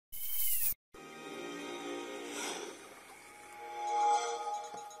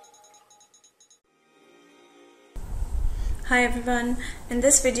Hi everyone, in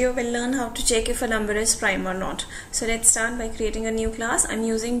this video we'll learn how to check if a number is prime or not. So let's start by creating a new class. I'm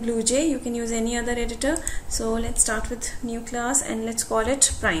using BlueJ, you can use any other editor. So let's start with new class and let's call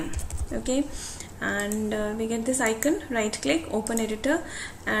it prime. Okay, and we get this icon, right click, open editor,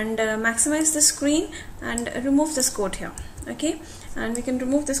 and maximize the screen and remove this code here. Okay, and we can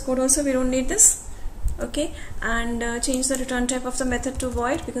remove this code also, we don't need this. Okay, and change the return type of the method to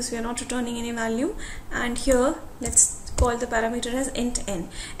void because we are not returning any value, and here let's call the parameter as int n.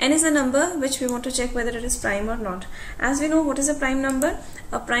 N is a number which we want to check whether it is prime or not. As we know, what is a prime number?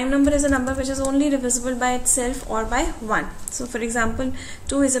 A prime number is a number which is only divisible by itself or by 1. So for example,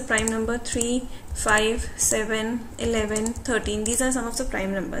 2 is a prime number, 3, 5, 7, 11, 13. These are some of the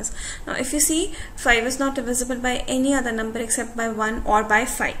prime numbers. Now if you see, 5 is not divisible by any other number except by 1 or by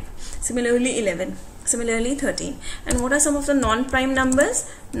 5. Similarly 11. Similarly 13. And what are some of the non-prime numbers?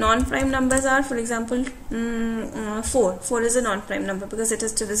 Non-prime numbers are, for example, 4. 4 is a non-prime number because it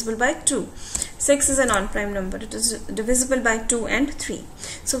is divisible by 2. 6 is a non-prime number. It is divisible by 2 and 3.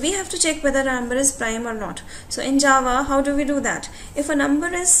 So we have to check whether a number is prime or not. So in Java, how do we do that? If a number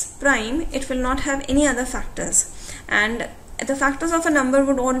is prime, it will not have any other factors. And the factors of a number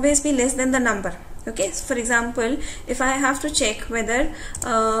would always be less than the number. Okay, so for example, if I have to check whether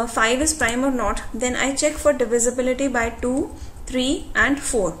 5 is prime or not, then I check for divisibility by 2, 3 and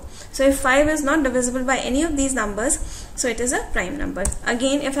 4. So if 5 is not divisible by any of these numbers, so it is a prime number.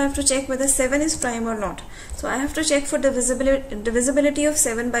 Again, if I have to check whether 7 is prime or not, so I have to check for divisibility of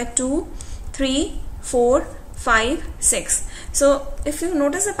 7 by 2, 3, 4, 5, 6. So if you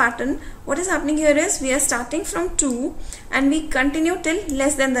notice a pattern, what is happening here is we are starting from 2 and we continue till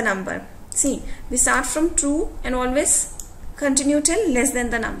less than the number. See, we start from 2 and always continue till less than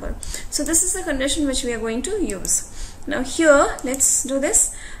the number. So this is the condition which we are going to use. Now here, let's do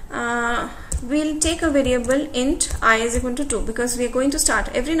this. We'll take a variable int I is equal to 2 because we are going to start.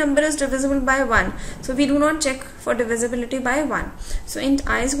 Every number is divisible by 1. So we do not check for divisibility by 1. So int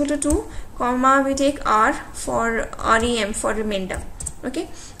I is equal to 2, comma, we take r for rem for remainder. Okay,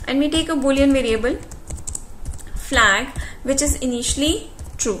 and we take a boolean variable flag which is initially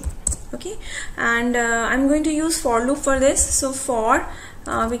true. Okay, and I'm going to use for loop for this. So for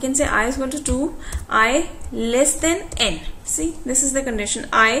we can say I is equal to 2, I less than n. See, this is the condition,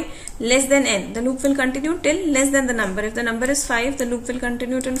 I less than n. The loop will continue till less than the number. If the number is 5, the loop will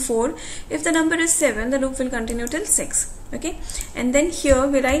continue till 4. If the number is 7, the loop will continue till 6. Okay, and then here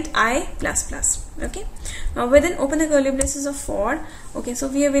we write I plus plus. Okay, now within open the curly braces of for. Okay, so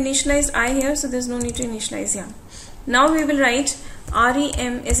we have initialized I here, so there's no need to initialize here. Now we will write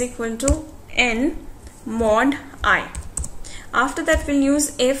rem is equal to n mod I. After that we'll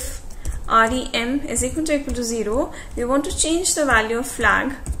use if rem is equal to 0, we want to change the value of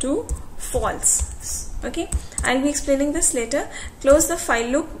flag to false. Okay, I'll be explaining this later. Close the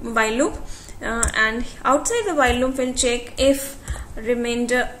while loop, and outside the while loop we'll check if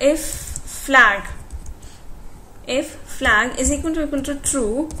flag is equal to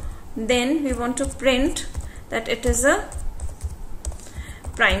true, then we want to print that it is a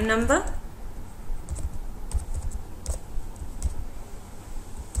prime number.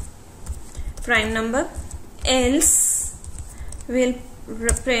 Else we'll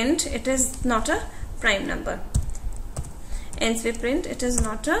print it is not a prime number. Else we print it is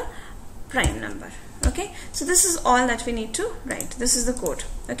not a prime number. Okay, so this is all that we need to write. This is the code.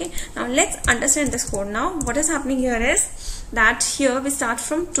 Okay, now let's understand this code. Now what is happening here is that here we start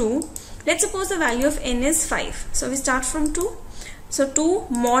from 2. Let's suppose the value of n is 5. So we start from 2. So 2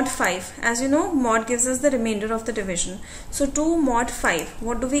 mod 5. As you know, mod gives us the remainder of the division. So 2 mod 5.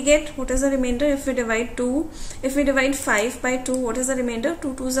 What do we get? What is the remainder if we divide 2? If we divide 5 by 2, what is the remainder?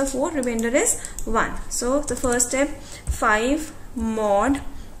 2 2s are 4. Remainder is 1. So the first step, 5 mod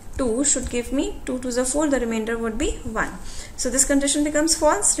 2 should give me 2 2s are 4. The remainder would be 1. So this condition becomes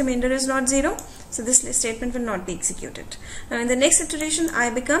false. Remainder is not 0. So this statement will not be executed. Now in the next iteration, I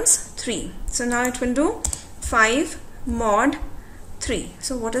becomes 3. So now it will do 5 mod 3.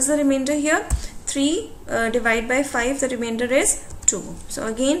 So what is the remainder here? 3 divided by 5, the remainder is 2. So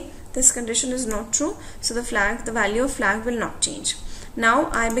again, this condition is not true. So the value of flag will not change. Now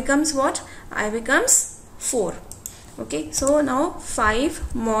I becomes what? I becomes 4. Okay, so now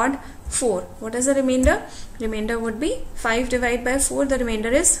 5 mod 4. What is the remainder? Remainder would be 5 divided by 4, the remainder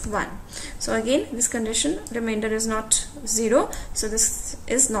is 1. So again, this condition, remainder is not 0, so this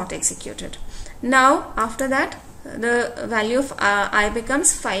is not executed. Now after that, the value of I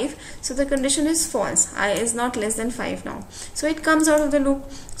becomes 5, so the condition is false. I is not less than 5 now, so it comes out of the loop.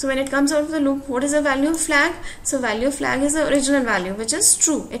 So when it comes out of the loop, what is the value of flag? So value of flag is the original value, which is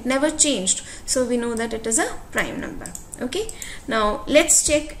true. It never changed, so we know that it is a prime number. Okay, now let's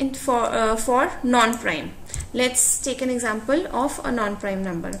check it for non-prime. Let's take an example of a non-prime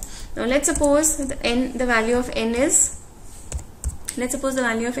number. Now let's suppose the value of n is,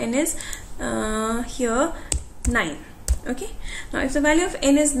 here 9. Okay, now if the value of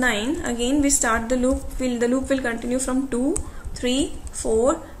n is 9, again we start the loop. The loop will continue from 2, 3,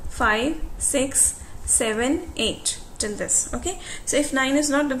 4, 5, 6, 7, 8 till this. Okay, so if 9 is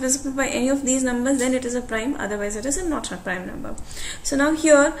not divisible by any of these numbers, then it is a prime, otherwise it is not a prime number. So now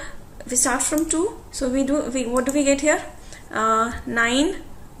here we start from 2, so what do we get here? 9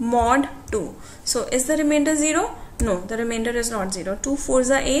 mod 2. So is the remainder 0? No, the remainder is not 0. 2 4s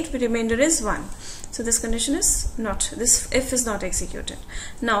are 8, the remainder is 1. So this condition is not, this if is not executed.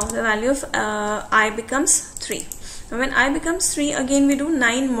 Now the value of I becomes 3. Now when I becomes 3, again we do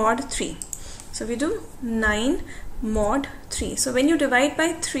 9 mod 3. So we do 9 mod 3. So when you divide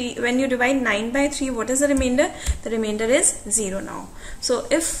by 3, when you divide 9 by 3, what is the remainder? The remainder is 0 now. So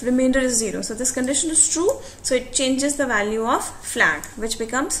if remainder is 0, so this condition is true, so it changes the value of flag, which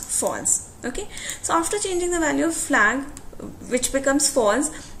becomes false. Okay, so after changing the value of flag, which becomes false,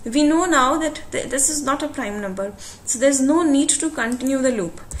 we know now that this is not a prime number, so there is no need to continue the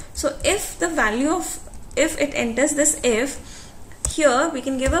loop. So if the value of, if it enters this if, here we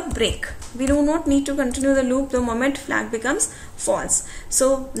can give a break. We do not need to continue the loop the moment flag becomes false.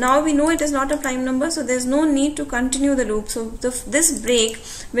 So now we know it is not a prime number, so there is no need to continue the loop. So this break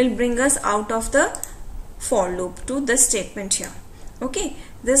will bring us out of the for loop to this statement here. Okay,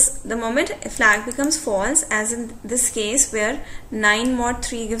 the moment flag becomes false, as in this case where 9 mod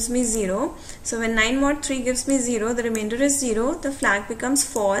 3 gives me 0. So when 9 mod 3 gives me 0, the remainder is 0, the flag becomes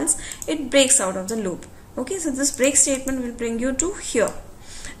false, it breaks out of the loop. Okay, so this break statement will bring you to here.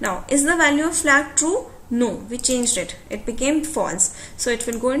 Now, is the value of flag true? No, we changed it. It became false. So it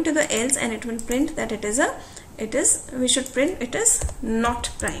will go into the else and it will print that we should print it is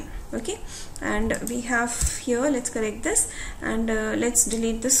not prime. Okay, and we have here, let's correct this and let's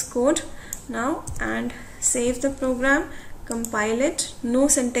delete this code now and save the program, compile it. No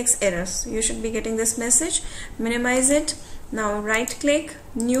syntax errors. You should be getting this message. Minimize it. Now right click,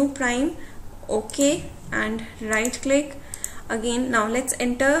 new prime, OK, and right click again. Now let's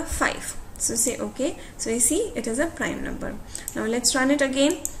enter 5. So say OK. So you see it is a prime number. Now let's run it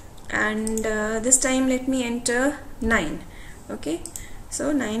again, and this time let me enter 9. Okay,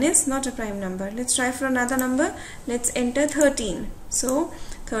 so 9 is not a prime number. Let's try for another number. Let's enter 13. So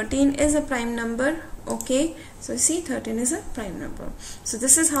 13 is a prime number. Okay, so see 13 is a prime number. So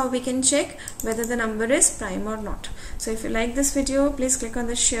this is how we can check whether the number is prime or not. So if you like this video, please click on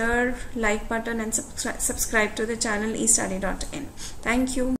the share, like button and subscribe to the channel estudy.in. Thank you.